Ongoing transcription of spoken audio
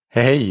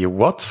Hey,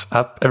 what's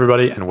up,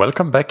 everybody, and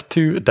welcome back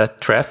to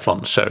That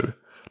Triathlon Show,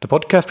 the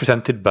podcast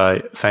presented by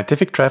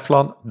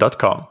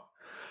scientifictriathlon.com.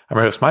 I'm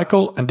your host,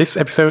 Michael, and this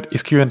episode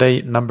is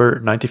Q&A number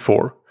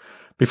 94.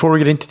 Before we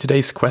get into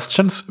today's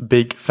questions,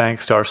 big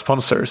thanks to our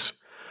sponsors.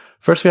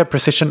 First, we have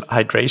Precision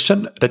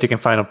Hydration that you can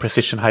find on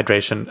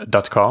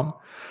precisionhydration.com.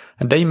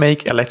 And they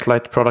make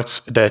electrolyte products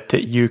that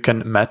you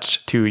can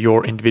match to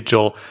your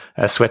individual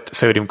sweat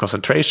sodium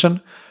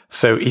concentration.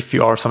 So if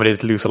you are somebody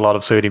that loses a lot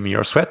of sodium in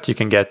your sweat, you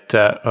can get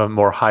a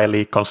more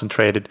highly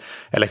concentrated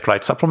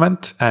electrolyte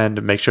supplement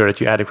and make sure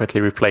that you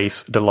adequately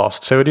replace the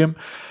lost sodium.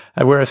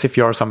 Whereas if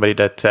you are somebody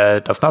that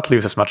does not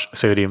lose as much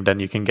sodium, then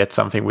you can get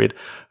something with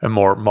a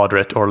more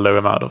moderate or low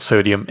amount of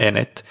sodium in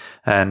it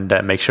and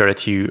make sure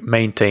that you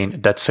maintain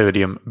that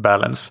sodium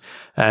balance.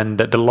 And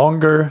the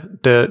longer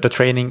the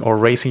training or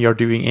racing you're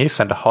doing is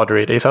and the hotter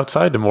it is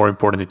outside, the more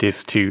important it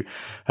is to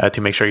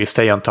make sure you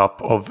stay on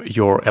top of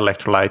your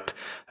electrolyte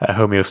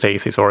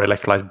homeostasis or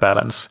electrolyte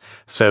balance.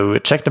 So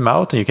check them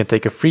out and you can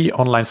take a free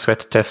online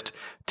sweat test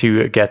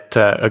to get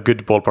a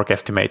good ballpark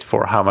estimate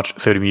for how much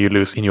sodium you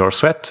lose in your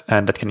sweat,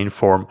 and that can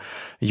inform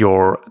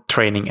your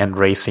training and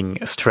racing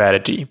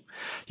strategy.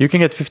 You can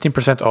get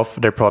 15% off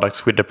their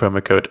products with the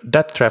promo code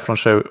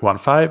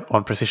ThatTriathlonShow15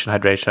 on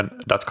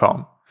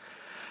precisionhydration.com.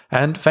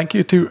 And thank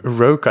you to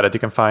Roka that you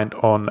can find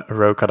on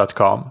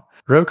Roka.com.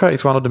 Roka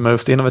is one of the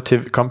most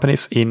innovative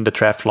companies in the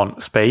triathlon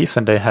space,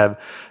 and they have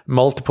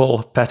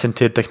multiple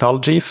patented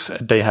technologies.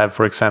 They have,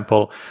 for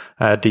example,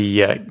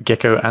 the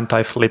Gecko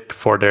anti-slip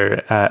for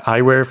their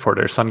eyewear, for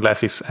their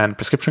sunglasses and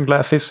prescription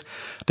glasses.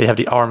 They have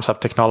the arms up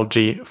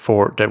technology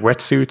for their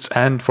wetsuits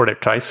and for their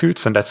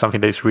tri-suits, and that's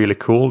something that is really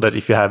cool, that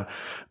if you have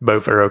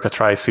both a Roka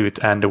tri-suit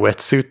and a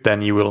wetsuit,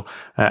 then you will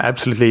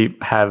absolutely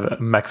have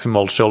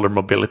maximal shoulder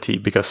mobility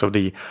because of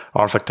the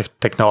arms up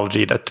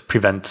technology that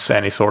prevents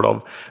any sort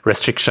of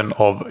restriction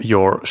of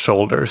your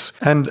shoulders.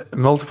 And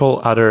multiple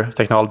other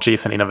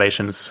technologies and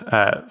innovations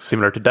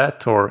similar to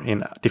that, or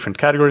in different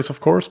categories,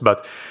 of course,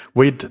 but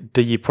with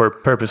the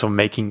purpose of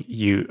making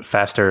you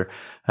faster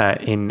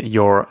in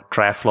your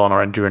triathlon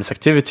or endurance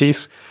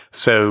activities.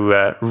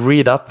 So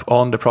read up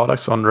on the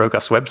products on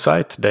Roka's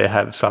website. They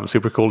have some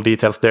super cool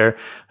details there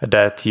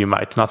that you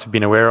might not have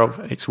been aware of.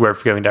 It's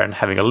worth going there and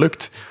having a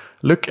look.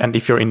 And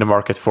if you're in the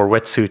market for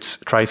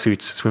wetsuits,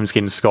 tri-suits, swim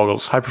skins,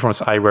 goggles,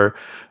 high-performance eyewear,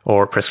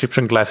 or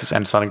prescription glasses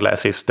and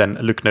sunglasses, then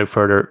look no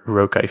further.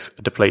 Roka is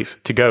the place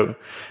to go.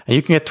 And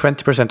you can get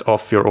 20%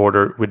 off your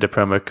order with the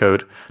promo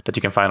code that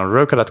you can find on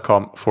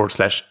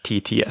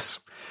roka.com/TTS.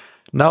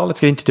 Now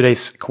let's get into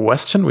today's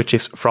question, which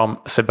is from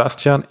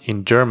Sebastian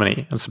in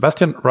Germany. And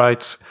Sebastian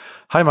writes,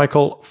 "Hi,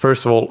 Michael.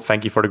 First of all,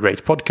 thank you for the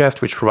great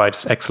podcast, which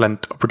provides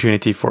excellent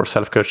opportunity for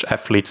self-coach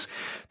athletes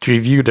to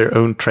review their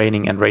own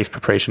training and race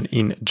preparation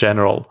in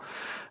general.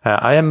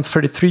 I am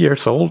 33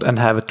 years old and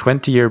have a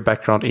 20-year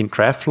background in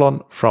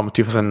triathlon from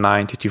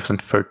 2009 to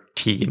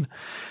 2013.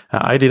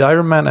 I did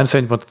Ironman and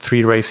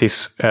 7.3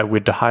 races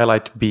with the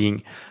highlight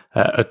being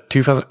a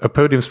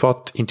podium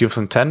spot in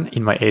 2010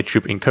 in my age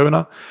group in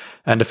Kona,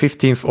 and the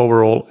 15th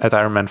overall at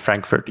Ironman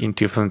Frankfurt in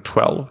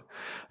 2012.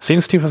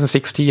 Since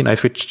 2016, I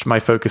switched my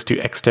focus to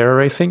Xterra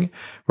racing,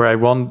 where I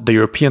won the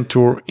European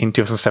Tour in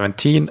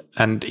 2017,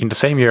 and in the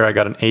same year I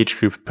got an age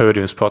group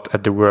podium spot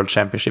at the World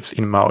Championships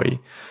in Maui.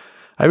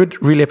 I would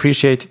really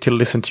appreciate to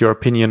listen to your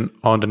opinion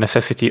on the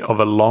necessity of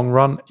a long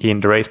run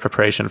in the race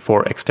preparation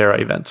for Xterra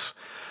events.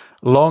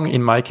 Long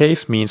in my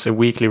case means a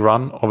weekly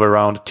run of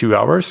around 2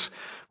 hours,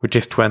 which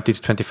is 20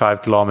 to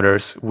 25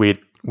 kilometers with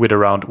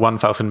around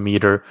 1,000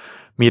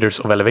 meters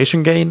of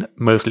elevation gain,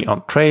 mostly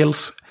on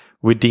trails,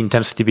 with the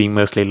intensity being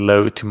mostly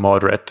low to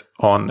moderate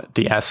on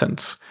the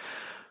ascents.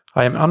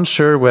 I am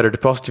unsure whether the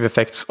positive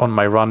effects on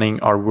my running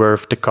are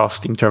worth the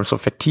cost in terms of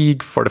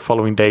fatigue for the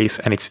following days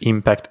and its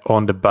impact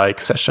on the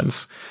bike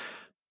sessions.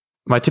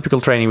 My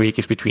typical training week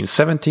is between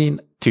 17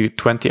 to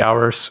 20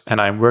 hours, and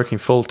I'm working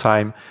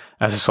full-time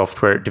as a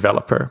software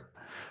developer.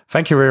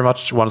 Thank you very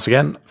much once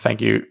again.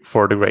 Thank you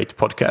for the great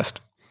podcast."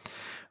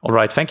 All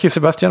right. Thank you,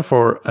 Sebastian,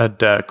 for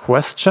the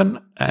question.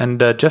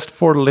 And just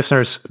for the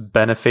listeners'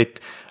 benefit,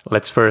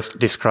 let's first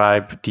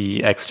describe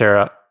the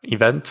Xterra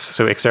events.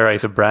 So Xterra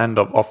is a brand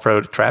of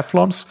off-road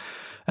triathlons,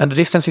 and the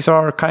distances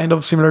are kind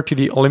of similar to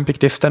the Olympic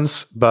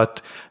distance,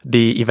 but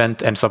the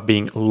event ends up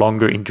being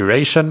longer in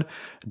duration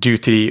due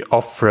to the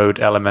off-road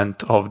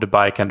element of the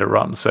bike and the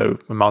run, so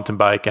a mountain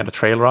bike and a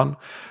trail run.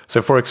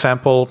 So for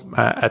example,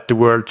 at the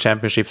World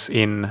Championships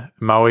in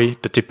Maui,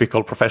 the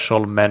typical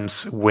professional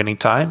men's winning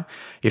time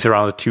is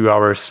around 2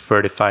 hours,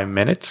 35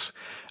 minutes.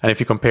 And if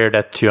you compare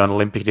that to an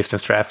Olympic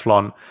distance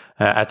triathlon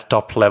at the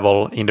top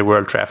level in the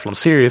World Triathlon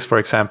Series, for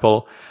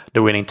example,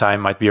 the winning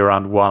time might be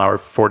around 1 hour,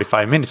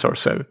 45 minutes or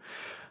so.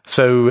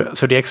 So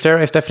the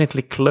Xterra is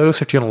definitely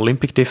closer to an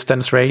Olympic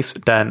distance race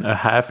than a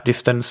half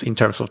distance in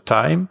terms of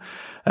time.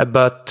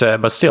 But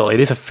still, it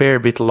is a fair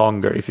bit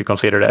longer if you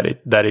consider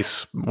that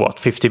is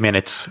 50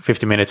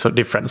 minutes of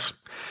difference.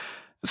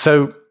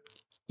 So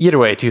either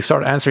way, to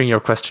start answering your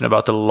question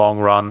about the long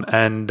run,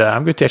 and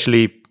I'm going to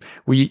actually,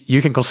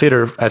 you can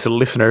consider, as a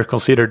listener,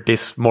 consider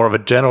this more of a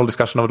general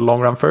discussion of the long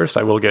run first.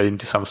 I will get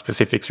into some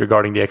specifics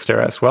regarding the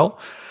Xterra as well.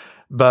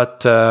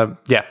 But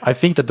I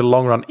think that the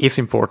long run is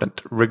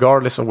important,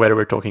 regardless of whether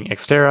we're talking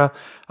Xterra,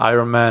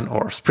 Ironman,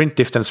 or sprint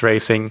distance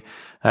racing,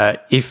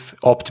 if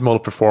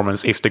optimal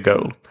performance is the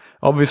goal.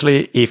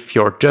 Obviously, if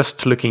you're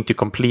just looking to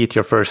complete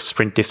your first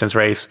sprint distance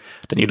race,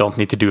 then you don't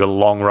need to do a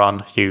long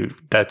run.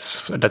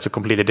 That's a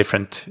completely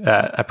different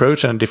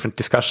approach and a different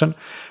discussion.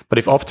 But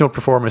if optimal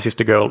performance is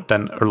the goal,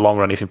 then a long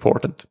run is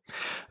important.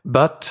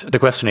 But the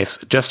question is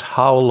just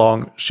how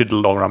long should the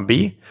long run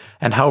be,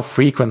 and how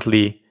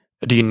frequently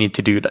do you need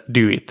to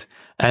do it?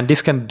 And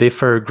this can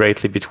differ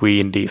greatly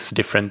between these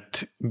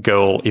different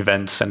goal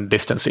events and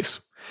distances.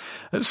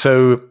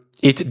 So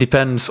it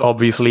depends,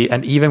 obviously,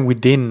 and even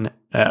within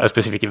a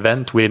specific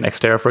event, within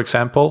Xterra, for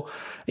example,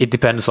 it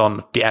depends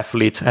on the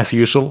athlete as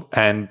usual,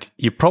 and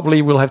you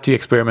probably will have to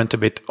experiment a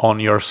bit on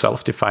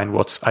yourself to find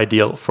what's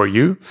ideal for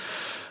you.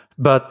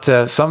 But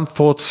some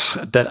thoughts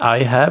that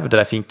I have that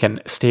I think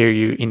can steer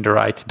you in the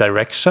right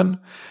direction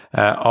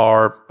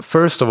are,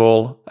 first of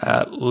all,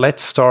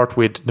 let's start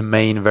with the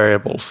main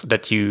variables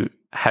that you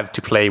have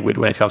to play with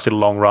when it comes to the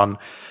long run.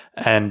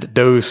 And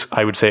those,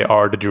 I would say,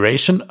 are the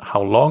duration,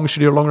 how long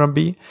should your long run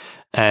be,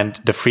 and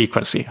the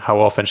frequency, how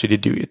often should you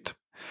do it.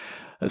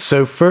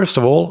 So first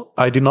of all,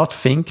 I do not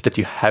think that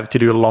you have to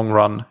do a long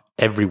run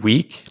every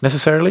week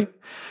necessarily,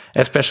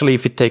 especially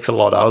if it takes a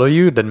lot out of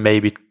you, then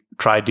maybe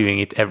try doing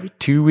it every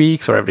 2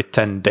 weeks or every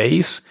 10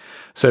 days.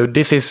 So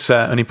this is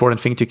an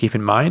important thing to keep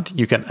in mind.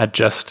 You can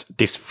adjust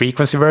this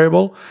frequency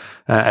variable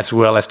as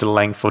well as the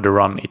length of the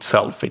run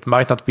itself. It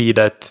might not be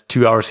that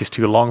 2 hours is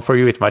too long for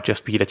you. It might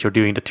just be that you're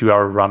doing the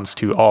 2-hour runs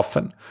too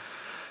often.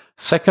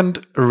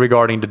 Second,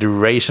 regarding the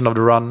duration of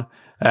the run,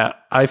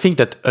 I think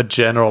that a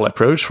general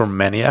approach for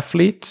many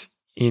athletes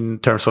in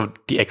terms of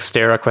the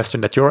Xterra question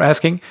that you're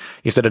asking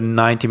is that a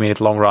 90-minute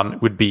long run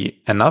would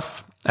be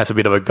enough as a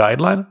bit of a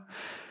guideline.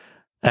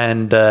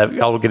 And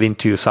I'll get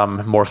into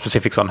some more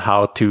specifics on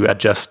how to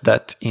adjust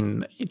that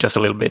in just a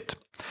little bit.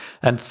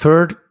 And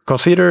third,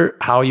 consider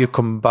how you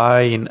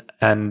combine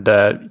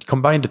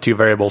the two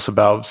variables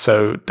above,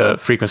 so the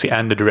frequency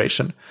and the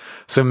duration.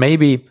 So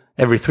maybe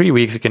every 3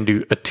 weeks you can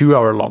do a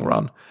 2-hour long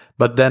run,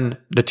 but then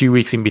the 2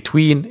 weeks in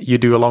between you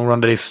do a long run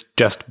that is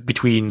just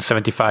between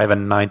 75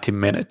 and 90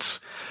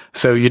 minutes.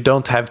 So you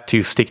don't have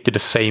to stick to the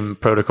same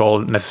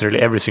protocol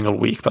necessarily every single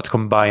week, but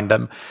combine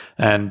them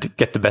and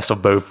get the best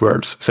of both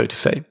worlds, so to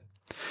say.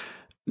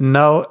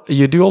 Now,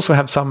 you do also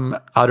have some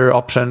other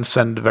options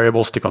and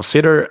variables to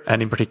consider,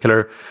 and in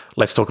particular,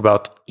 let's talk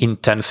about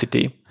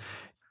intensity.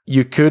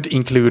 You could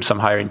include some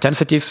higher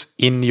intensities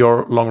in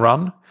your long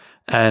run,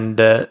 and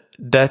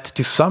that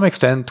to some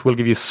extent will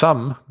give you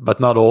some, but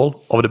not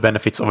all, of the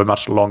benefits of a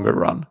much longer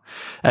run.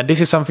 And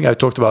this is something I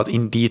talked about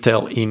in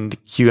detail in the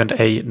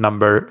Q&A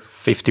number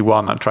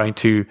 51. I'm trying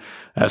to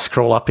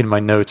scroll up in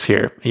my notes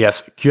here.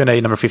 Yes, Q&A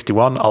number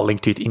 51, I'll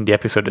link to it in the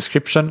episode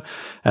description,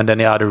 and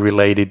any other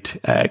related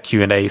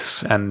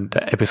Q&As and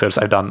episodes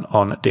I've done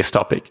on this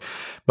topic.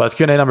 But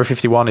Q&A number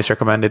 51 is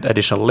recommended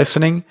additional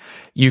listening.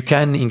 You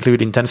can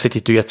include intensity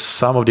to get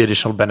some of the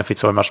additional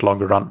benefits of a much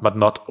longer run, but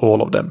not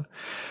all of them.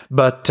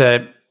 But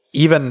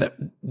even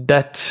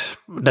that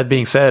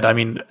being said, I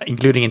mean,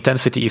 including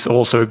intensity is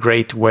also a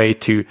great way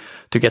to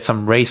get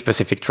some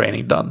race-specific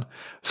training done.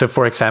 So,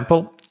 for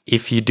example,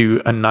 if you do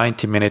a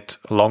 90-minute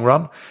long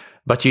run,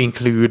 but you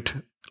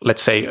include,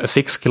 let's say, a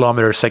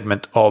 6-kilometer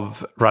segment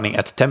of running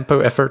at tempo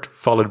effort,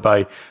 followed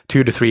by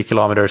 2 to 3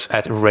 kilometers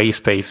at race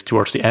pace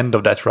towards the end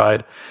of that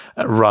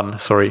run,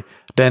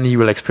 then you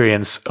will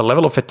experience a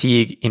level of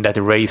fatigue in that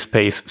race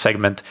pace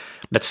segment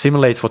that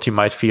simulates what you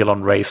might feel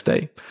on race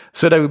day.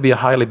 So that would be a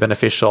highly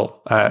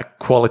beneficial,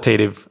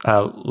 qualitative,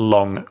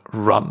 long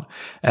run.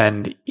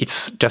 And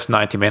it's just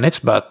 90 minutes,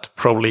 but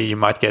probably you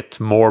might get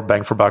more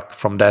bang for buck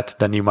from that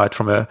than you might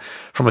from a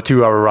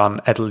 2-hour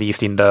run, at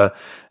least in the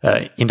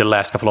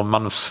last couple of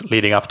months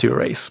leading up to a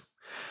race.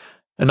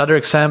 Another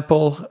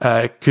example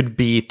could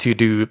be to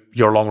do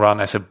your long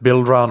run as a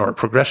build run or a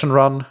progression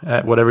run,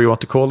 whatever you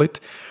want to call it,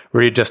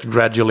 where you just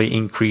gradually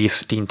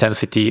increase the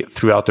intensity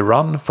throughout the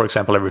run, for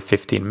example, every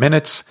 15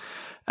 minutes,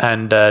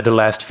 and the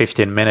last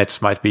 15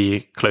 minutes might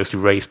be close to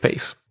race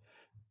pace.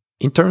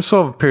 In terms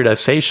of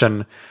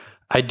periodization,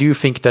 I do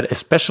think that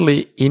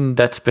especially in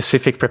that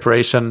specific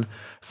preparation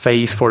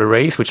phase for the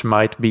race, which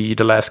might be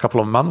the last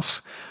couple of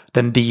months,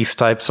 then these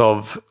types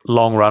of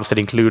long runs that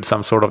include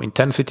some sort of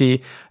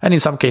intensity, and in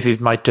some cases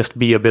it might just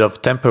be a bit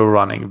of tempo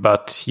running,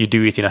 but you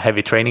do it in a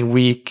heavy training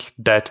week.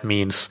 That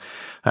means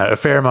a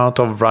fair amount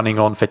of running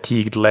on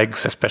fatigued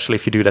legs, especially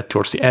if you do that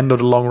towards the end of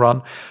the long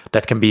run.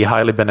 That can be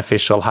highly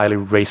beneficial, highly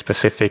race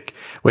specific.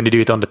 When you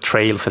do it on the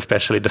trails,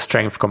 especially, the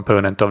strength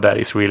component of that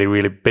is really,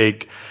 really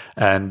big,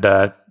 and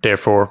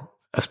therefore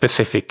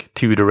specific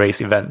to the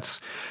race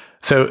events.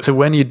 So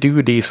when you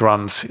do these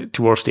runs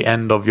towards the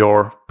end of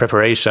your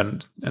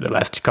preparation, the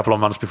last couple of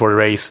months before the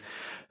race,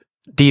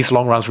 these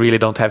long runs really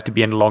don't have to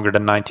be any longer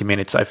than 90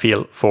 minutes, I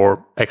feel,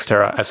 for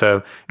Xterra as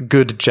a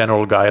good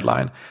general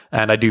guideline.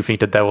 And I do think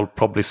that will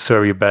probably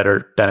serve you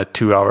better than a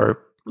 2-hour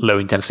low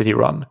intensity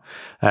run.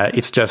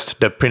 It's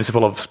just the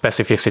principle of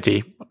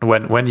specificity.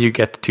 When you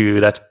get to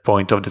that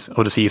point of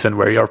the season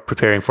where you're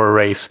preparing for a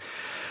race,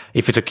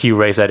 if it's a Q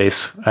race that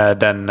is,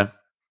 then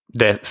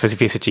the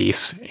specificity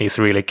is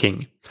really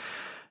king.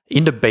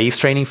 In the base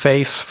training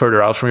phase,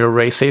 further out from your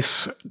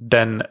races,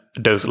 then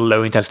those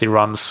low intensity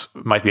runs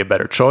might be a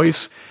better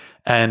choice.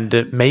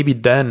 And maybe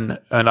then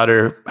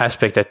another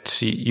aspect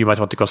that you might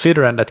want to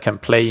consider and that can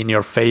play in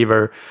your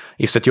favor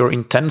is that your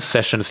intense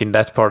sessions in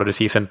that part of the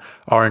season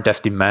aren't as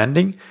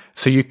demanding.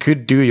 So you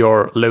could do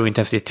your low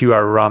intensity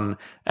 2-hour run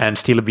and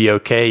still be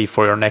okay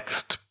for your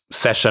next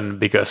session,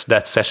 because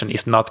that session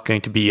is not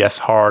going to be as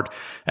hard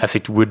as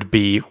it would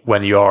be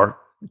when you are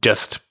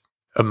just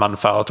a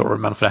month out or a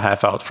month and a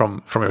half out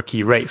from your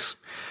key race.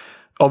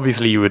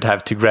 Obviously, you would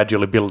have to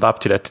gradually build up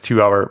to that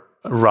 2-hour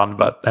run,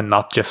 and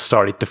not just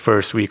start it the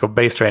first week of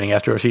base training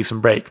after a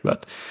season break.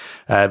 But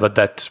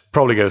that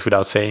probably goes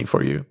without saying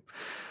for you.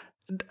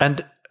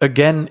 And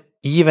again,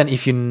 even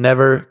if you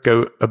never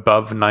go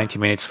above 90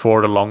 minutes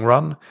for the long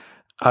run,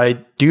 I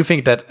do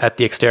think that at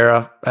the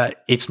Xterra,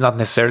 it's not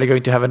necessarily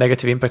going to have a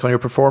negative impact on your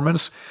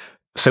performance.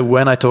 So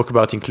when I talk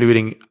about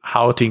including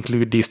how to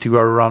include these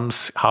 2-hour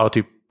runs, how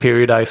to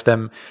periodize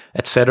them,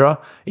 etc.,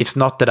 it's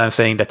not that I'm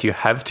saying that you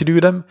have to do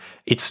them.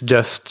 It's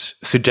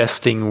just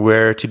suggesting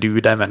where to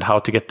do them and how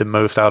to get the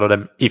most out of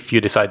them if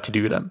you decide to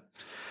do them.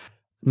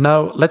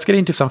 Now, let's get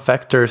into some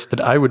factors that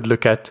I would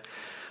look at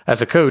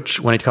as a coach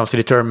when it comes to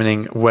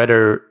determining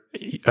whether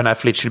an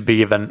athlete should be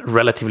given,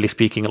 relatively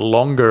speaking,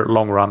 longer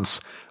long runs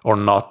or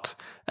not.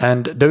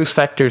 And those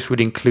factors would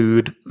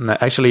include,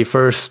 actually,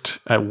 first,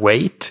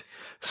 weight.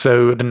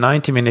 So the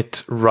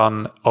 90-minute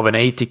run of an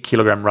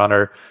 80-kilogram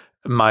runner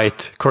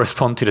might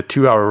correspond to the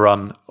 2-hour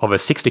run of a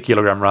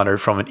 60-kilogram runner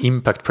from an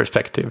impact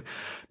perspective.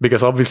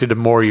 Because obviously the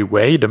more you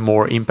weigh, the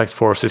more impact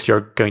forces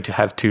you're going to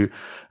have to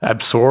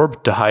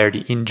absorb, the higher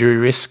the injury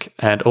risk,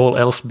 and all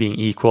else being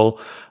equal.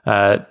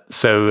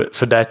 So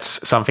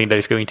that's something that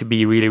is going to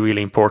be really,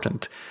 really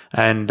important.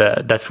 And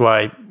that's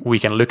why we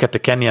can look at the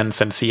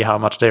Kenyans and see how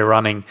much they're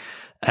running.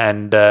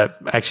 And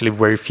actually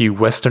very few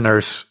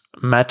Westerners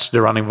match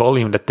the running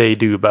volume that they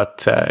do.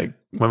 But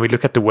when we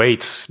look at the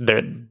weights,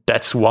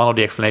 that's one of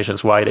the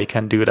explanations why they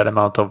can do that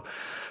amount of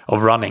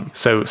running.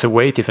 So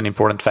weight is an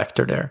important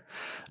factor there.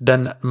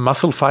 Then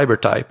muscle fiber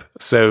type.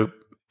 So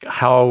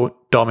how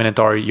dominant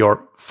are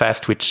your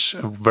fast twitch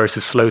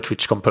versus slow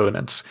twitch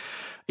components?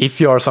 If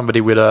you are somebody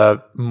with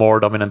a more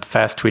dominant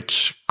fast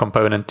twitch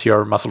component to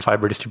your muscle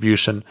fiber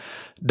distribution,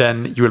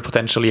 then you will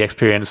potentially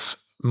experience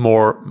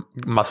more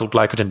muscle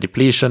glycogen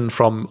depletion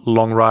from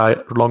long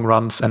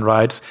runs and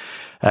rides,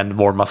 and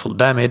more muscle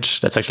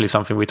damage. That's actually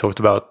something we talked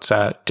about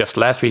just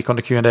last week on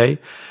the Q&A.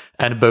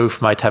 And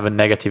both might have a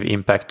negative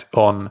impact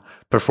on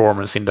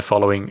performance in the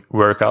following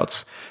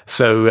workouts.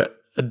 So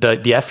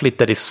the athlete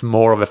that is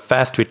more of a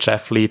fast twitch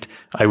athlete,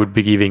 I would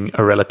be giving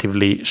a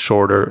relatively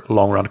shorter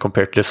long run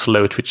compared to the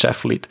slow twitch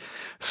athlete.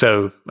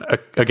 So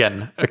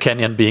again, a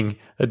Kenyan being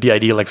the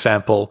ideal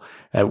example,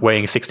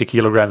 weighing 60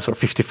 kilograms or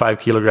 55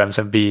 kilograms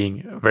and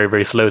being very,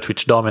 very slow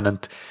twitch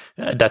dominant.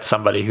 That's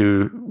somebody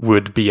who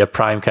would be a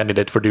prime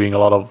candidate for doing a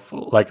lot of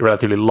like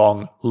relatively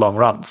long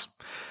runs.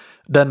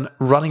 Then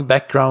running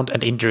background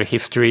and injury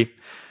history.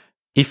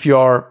 If you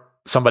are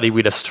somebody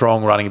with a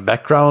strong running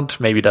background,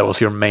 maybe that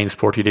was your main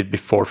sport you did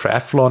before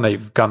triathlon, and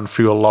you've gone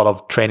through a lot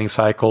of training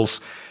cycles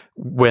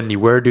when you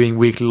were doing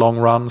weekly long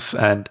runs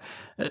and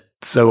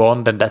so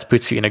on, then that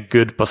puts you in a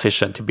good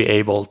position to be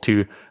able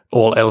to,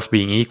 all else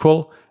being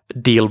equal,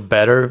 deal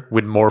better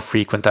with more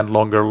frequent and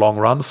longer long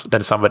runs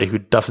than somebody who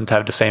doesn't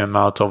have the same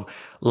amount of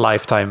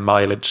lifetime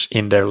mileage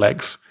in their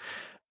legs.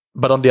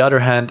 But on the other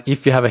hand,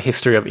 if you have a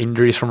history of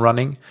injuries from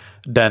running,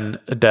 then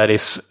that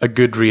is a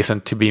good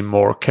reason to be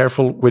more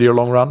careful with your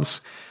long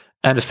runs,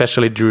 and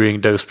especially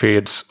during those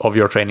periods of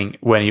your training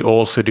when you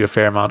also do a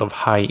fair amount of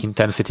high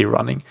intensity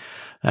running.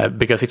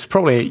 Because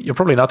you're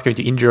probably not going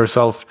to injure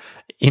yourself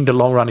in the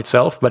long run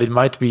itself, but it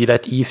might be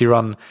that easy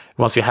run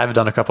once you have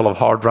done a couple of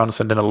hard runs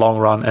and then a long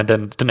run, and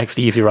then the next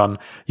easy run,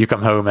 you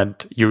come home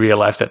and you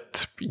realize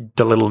that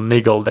the little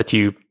niggle that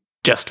you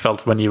just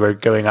felt when you were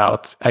going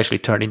out actually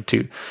turned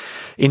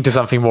into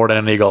something more than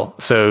a niggle.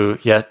 So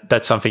yeah,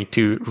 that's something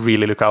to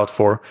really look out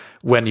for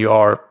when you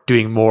are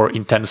doing more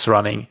intense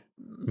running.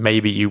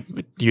 Maybe you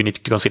need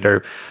to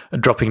consider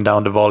dropping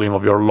down the volume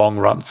of your long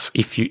runs,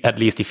 if you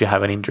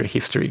have an injury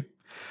history.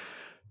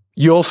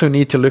 You also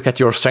need to look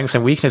at your strengths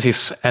and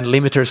weaknesses and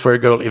limiters for a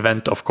goal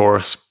event, of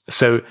course.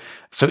 So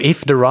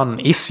if the run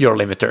is your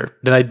limiter,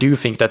 then I do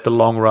think that the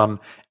long run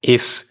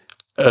is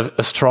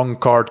a strong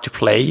card to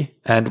play,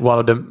 and one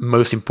of the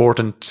most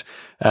important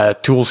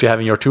tools you have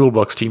in your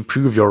toolbox to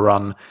improve your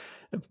run,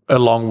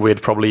 along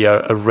with probably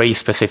a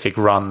race-specific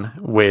run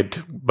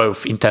with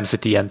both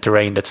intensity and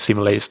terrain that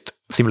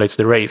simulates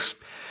the race.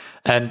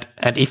 And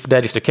if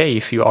that is the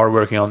case, you are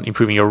working on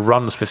improving your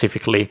run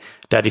specifically,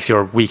 that is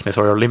your weakness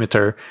or your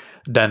limiter,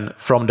 then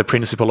from the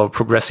principle of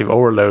progressive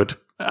overload,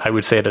 I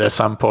would say that at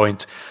some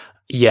point,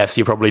 yes,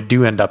 you probably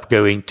do end up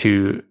going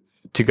to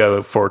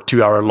go for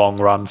 2-hour long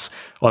runs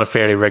on a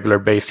fairly regular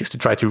basis to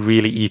try to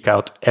really eke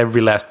out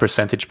every last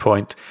percentage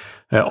point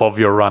of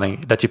your running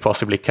that you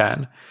possibly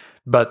can.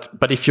 But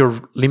if your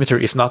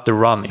limiter is not the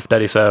run, if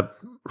that is a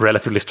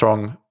relatively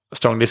strong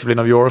discipline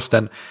of yours,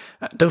 then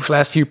those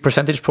last few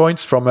percentage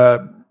points from a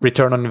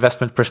return on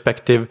investment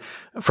perspective,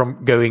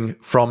 from going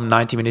from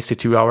 90 minutes to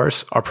 2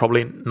 hours, are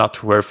probably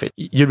not worth it.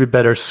 You'd be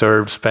better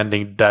served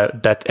spending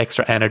that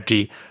extra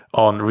energy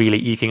on really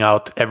eking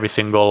out every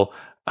single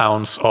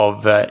ounce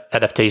of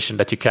adaptation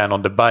that you can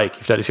on the bike,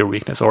 if that is your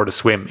weakness, or the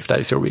swim, if that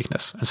is your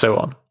weakness, and so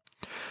on.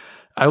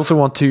 I also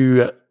want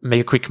to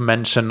make a quick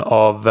mention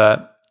of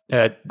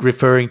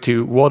referring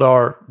to what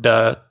are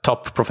the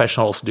top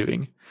professionals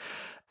doing.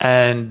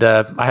 And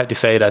I have to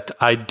say that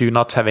I do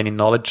not have any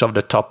knowledge of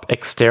the top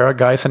Xterra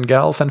guys and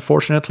gals,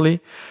 unfortunately,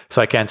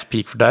 so I can't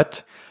speak for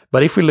that.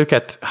 But if we look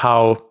at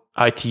how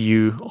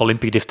ITU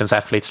Olympic distance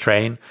athletes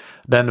train,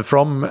 then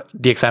from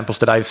the examples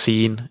that I've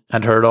seen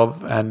and heard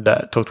of and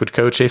talked with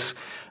coaches,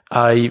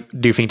 I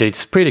do think that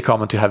it's pretty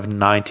common to have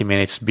 90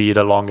 minutes be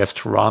the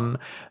longest run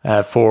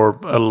for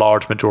a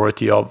large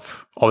majority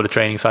of the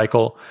training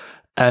cycle.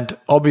 And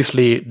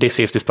obviously, this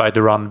is despite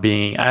the run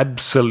being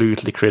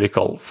absolutely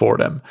critical for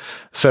them.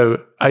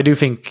 So I do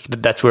think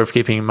that that's worth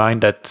keeping in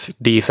mind, that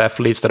these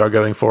athletes that are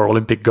going for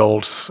Olympic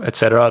goals,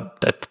 etc.,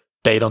 that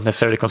they don't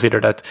necessarily consider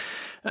that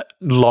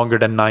longer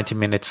than 90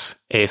 minutes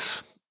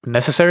is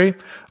necessary.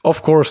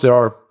 Of course, there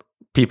are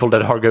people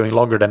that are going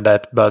longer than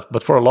that,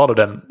 but for a lot of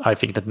them, I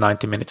think that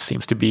 90 minutes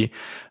seems to be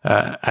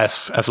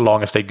as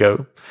long as they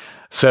go.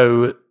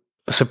 So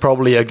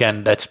probably,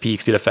 again, that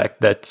speaks to the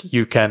fact that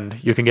you can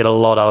get a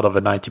lot out of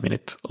a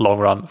 90-minute long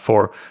run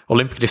for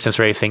Olympic distance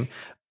racing,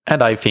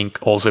 and I think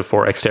also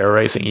for Xterra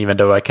racing, even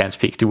though I can't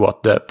speak to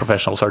what the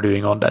professionals are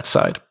doing on that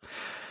side.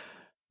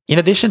 In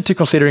addition to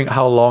considering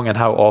how long and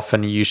how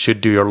often you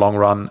should do your long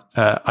run,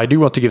 I do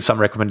want to give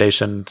some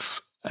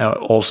recommendations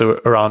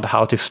also around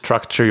how to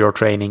structure your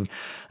training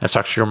and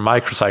structure your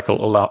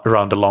microcycle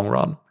around the long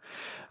run.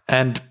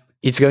 And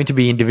it's going to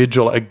be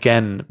individual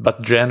again,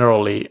 but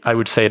generally, I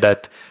would say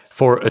that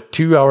for a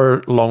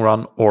 2-hour long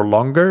run or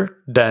longer,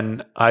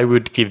 then I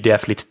would give the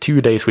athlete 2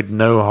 days with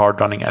no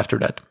hard running after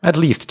that. At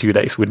least 2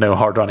 days with no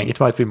hard running. It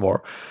might be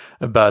more.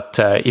 But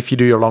if you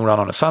do your long run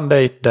on a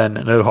Sunday, then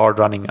no hard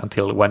running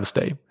until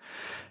Wednesday.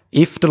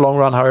 If the long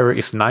run, however,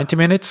 is 90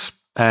 minutes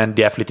and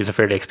the athlete is a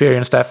fairly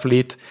experienced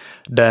athlete,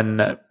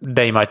 then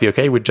they might be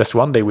okay with just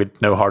 1 day with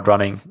no hard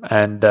running.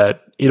 And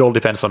it all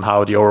depends on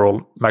how the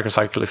overall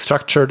microcycle is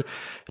structured.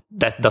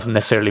 That doesn't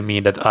necessarily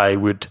mean that I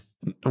would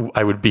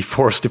be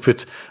forced to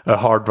put a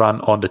hard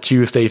run on the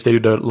Tuesday if they do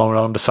the long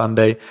run on the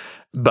Sunday,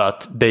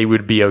 but they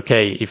would be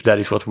okay if that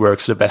is what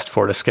works the best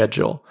for the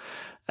schedule.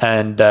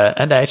 And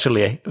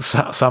actually,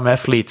 some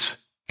athletes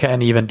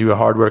can even do a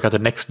hard workout the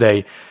next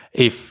day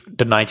if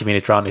the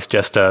 90-minute run is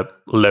just a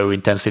low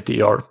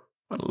intensity or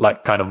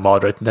like kind of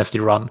moderate intensity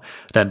run.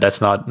 Then that's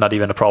not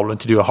even a problem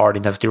to do a hard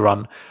intensity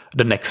run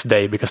the next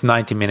day, because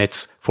 90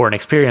 minutes for an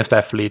experienced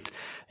athlete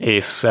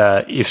is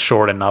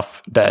short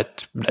enough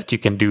that you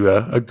can do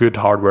a good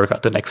hard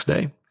workout the next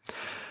day.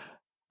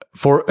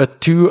 For a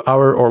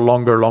 2-hour or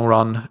longer long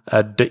run,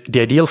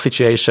 the ideal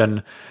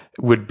situation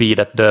would be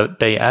that the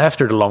day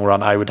after the long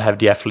run, I would have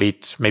the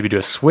athlete maybe do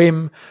a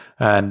swim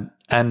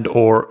and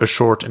or a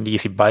short and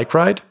easy bike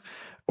ride.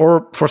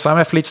 Or for some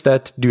athletes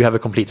that do have a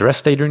complete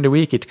rest day during the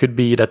week, it could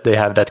be that they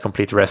have that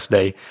complete rest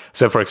day.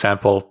 So for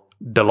example,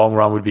 the long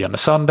run would be on a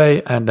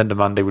Sunday and then the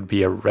Monday would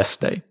be a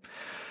rest day.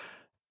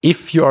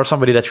 If you are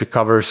somebody that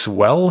recovers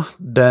well,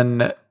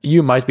 then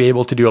you might be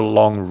able to do a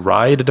long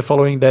ride the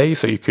following day.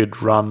 So you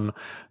could run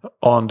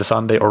on the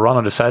Sunday or run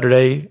on the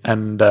Saturday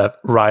and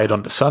ride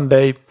on the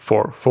Sunday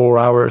for 4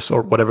 hours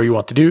or whatever you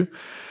want to do.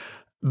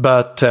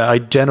 But I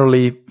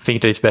generally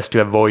think that it's best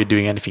to avoid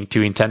doing anything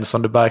too intense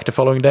on the bike the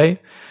following day.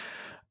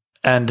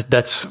 And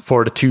that's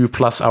for the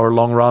 2+ hour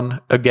long run.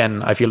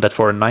 Again, I feel that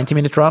for a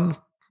 90-minute run,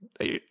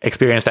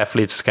 experienced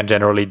athletes can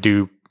generally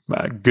do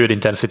good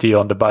intensity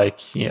on the bike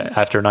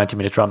after a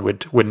 90-minute run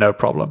with no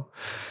problem,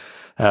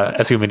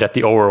 assuming that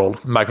the overall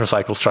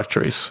microcycle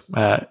structure is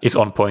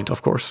on point,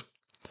 of course.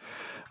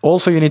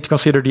 Also, you need to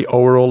consider the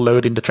overall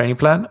load in the training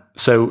plan.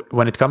 So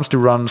when it comes to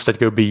runs that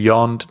go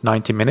beyond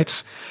 90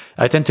 minutes,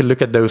 I tend to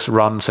look at those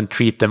runs and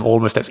treat them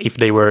almost as if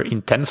they were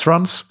intense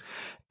runs,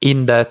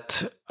 in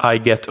that I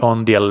get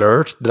on the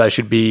alert that I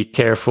should be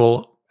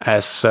careful,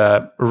 as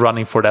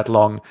running for that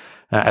long,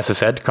 as I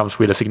said, comes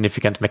with a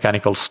significant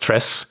mechanical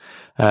stress.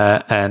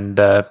 And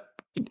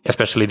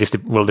especially this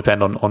will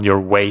depend on your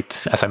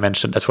weight, as I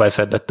mentioned. That's why I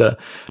said that the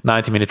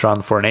 90-minute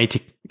run for an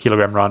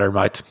 80-kilogram runner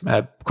might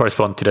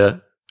correspond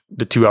to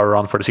the 2-hour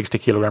run for the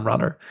 60-kilogram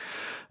runner.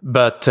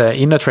 But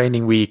in a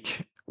training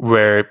week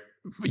where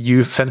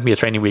you sent me a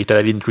training week that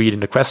I didn't read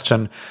in the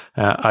question,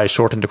 I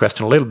shortened the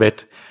question a little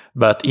bit.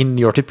 But in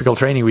your typical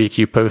training week,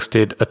 you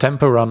posted a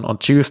tempo run on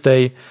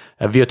Tuesday,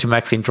 a VO2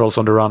 max intervals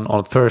on the run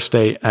on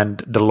Thursday,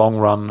 and the long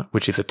run,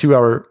 which is a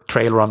 2-hour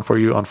trail run for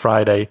you on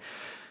Friday,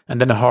 and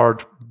then a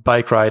hard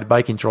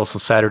bike intervals on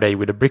Saturday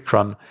with a brick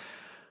run.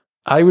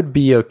 I would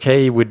be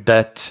okay with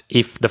that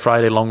if the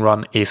Friday long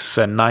run is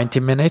 90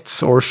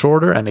 minutes or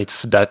shorter, and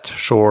it's that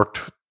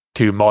short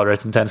to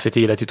moderate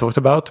intensity that you talked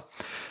about,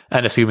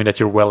 and assuming that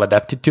you're well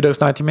adapted to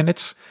those 90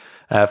 minutes.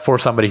 For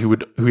somebody who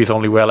is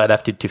only well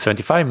adapted to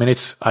 75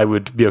 minutes, I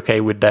would be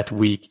okay with that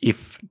week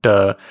if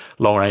the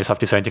long run is up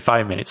to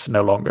 75 minutes,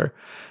 no longer.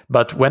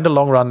 But when the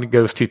long run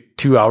goes to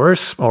 2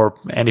 hours or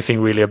anything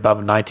really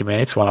above 90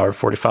 minutes, 1 hour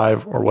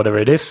 45 or whatever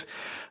it is,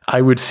 I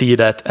would see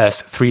that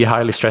as 3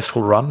 highly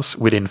stressful runs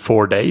within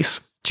 4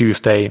 days,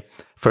 Tuesday,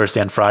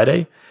 Thursday, and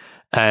Friday.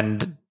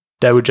 And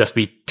that would just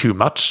be too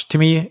much to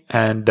me.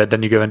 And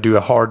then you go and do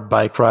a hard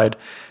bike ride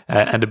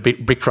and a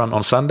brick run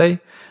on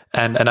Sunday.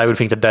 And I would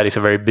think that is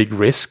a very big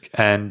risk,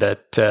 and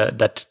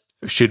that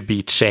should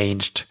be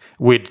changed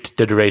with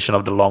the duration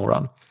of the long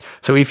run.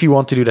 So if you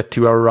want to do that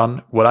 2-hour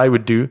run, what I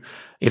would do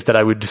is that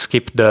I would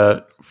skip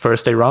the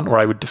Thursday run, or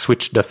I would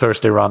switch the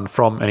Thursday run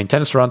from an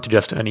intense run to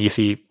just an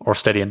easy or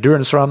steady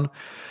endurance run.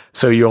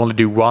 So you only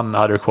do one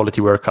other quality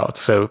workout.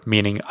 So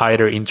meaning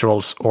either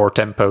intervals or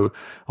tempo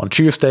on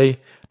Tuesday,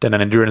 then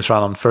an endurance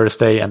run on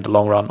Thursday and the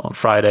long run on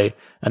Friday.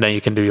 And then you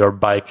can do your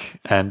bike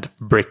and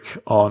brick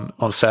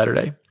on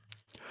Saturday.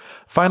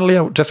 Finally,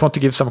 I just want to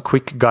give some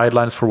quick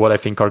guidelines for what I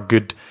think are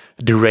good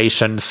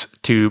durations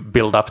to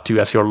build up to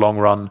as your long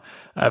run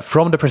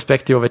from the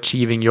perspective of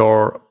achieving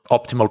your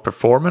optimal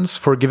performance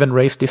for a given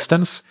race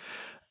distance.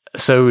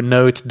 So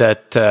note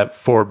that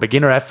for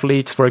beginner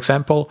athletes, for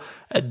example,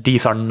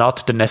 these are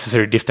not the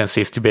necessary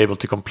distances to be able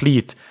to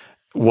complete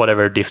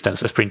whatever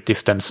distance, a sprint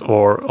distance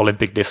or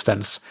Olympic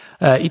distance.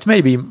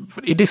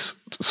 It is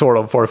sort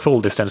of for a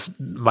full distance,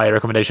 my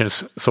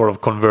recommendations sort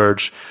of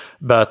converge,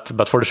 but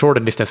for the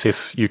shortened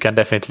distances, you can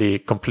definitely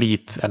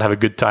complete and have a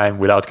good time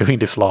without going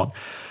this long.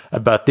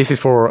 But this is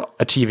for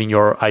achieving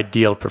your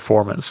ideal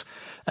performance.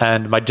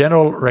 And my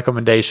general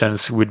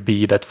recommendations would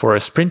be that for a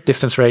sprint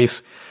distance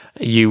race,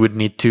 you would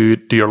need to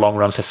do your long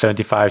runs at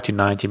 75 to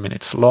 90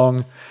 minutes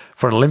long.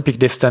 For an Olympic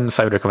distance,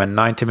 I would recommend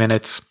 90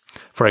 minutes.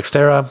 For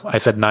Xterra, I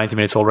said 90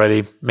 minutes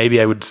already. Maybe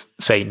I would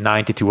say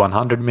 90 to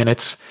 100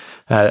 minutes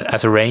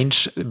as a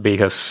range,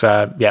 because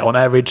on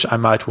average, I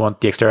might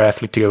want the Xterra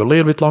athlete to go a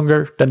little bit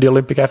longer than the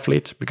Olympic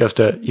athlete because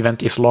the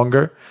event is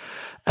longer.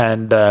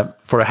 And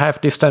for a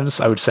half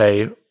distance, I would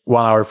say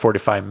 1 hour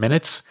 45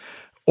 minutes,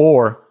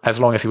 or as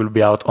long as you will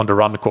be out on the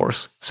run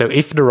course. So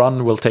if the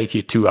run will take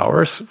you 2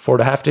 hours for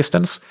the half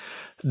distance,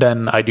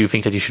 then I do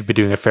think that you should be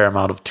doing a fair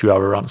amount of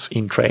 2-hour runs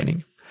in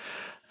training.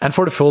 And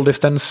for the full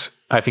distance,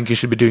 I think you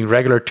should be doing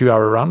regular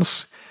 2-hour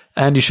runs,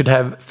 and you should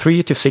have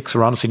 3 to 6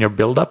 runs in your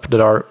build-up that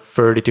are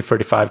 30 to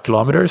 35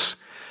 kilometers.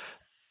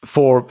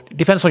 It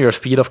depends on your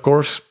speed, of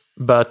course,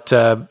 but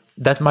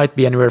that might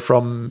be anywhere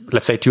from,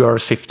 let's say, 2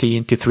 hours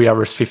 15 to 3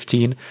 hours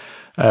 15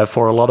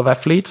 for a lot of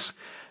athletes.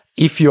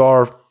 If you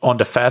are on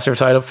the faster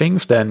side of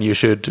things, then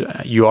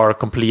you are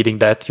completing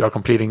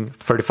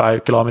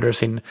 35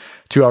 kilometers in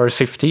 2 hours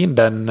 15,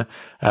 then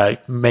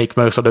make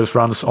most of those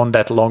runs on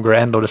that longer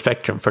end of the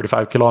spectrum,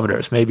 35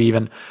 kilometers. Maybe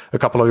even a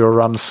couple of your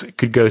runs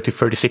could go to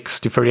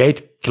 36 to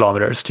 38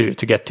 kilometers to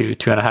get to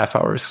 2.5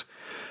 hours.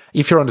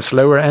 If you're on the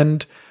slower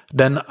end,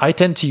 then I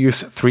tend to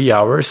use 3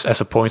 hours as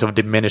a point of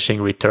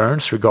diminishing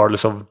returns,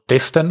 regardless of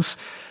distance.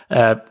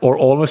 Or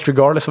almost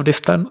regardless of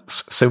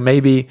distance. So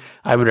maybe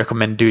I would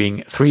recommend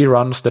doing 3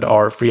 runs that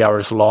are 3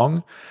 hours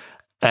long.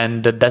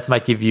 And that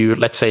might give you,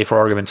 let's say for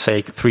argument's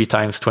sake, 3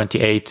 times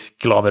 28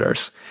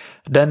 kilometers.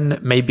 Then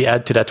maybe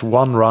add to that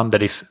 1 run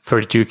that is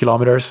 32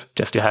 kilometers,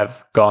 just to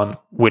have gone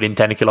within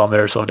 10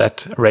 kilometers of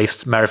that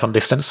raced marathon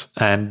distance.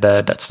 And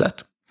that's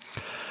that.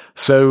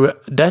 So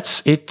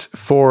that's it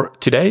for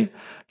today.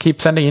 Keep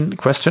sending in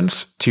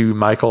questions to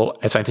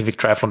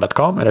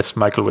michael@scientifictriathlon.com, and that's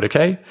Michael with a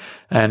K,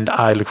 and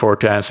I look forward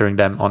to answering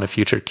them on a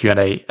future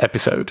Q&A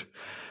episode.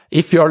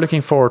 If you are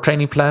looking for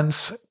training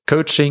plans,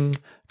 coaching,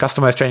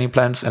 customized training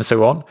plans, and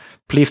so on,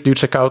 please do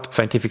check out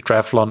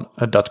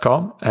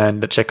scientifictriathlon.com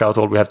and check out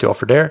all we have to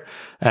offer there.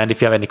 And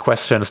if you have any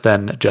questions,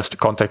 then just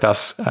contact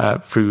us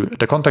through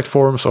the contact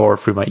forms or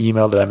through my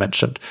email that I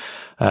mentioned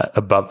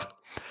above.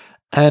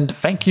 And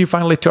thank you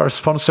finally to our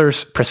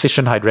sponsors,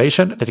 Precision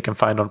Hydration, that you can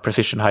find on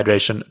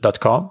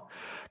precisionhydration.com.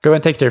 Go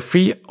and take their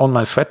free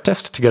online sweat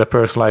test to get a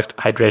personalized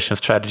hydration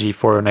strategy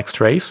for your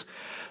next race.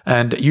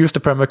 And use the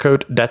promo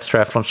code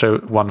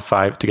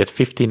ThatTriathlonShow15 to get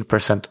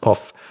 15%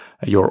 off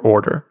your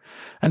order.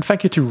 And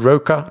thank you to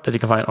Roka, that you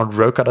can find on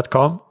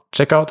roka.com.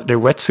 Check out their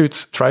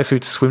wetsuits,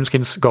 tri-suits,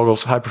 swimskins,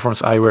 goggles,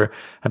 high-performance eyewear,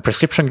 and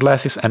prescription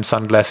glasses and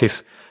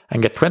sunglasses,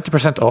 and get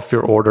 20% off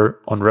your order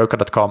on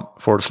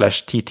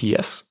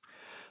roka.com/TTS.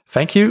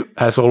 Thank you,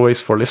 as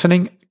always, for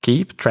listening.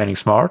 Keep training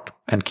smart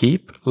and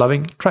keep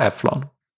loving triathlon.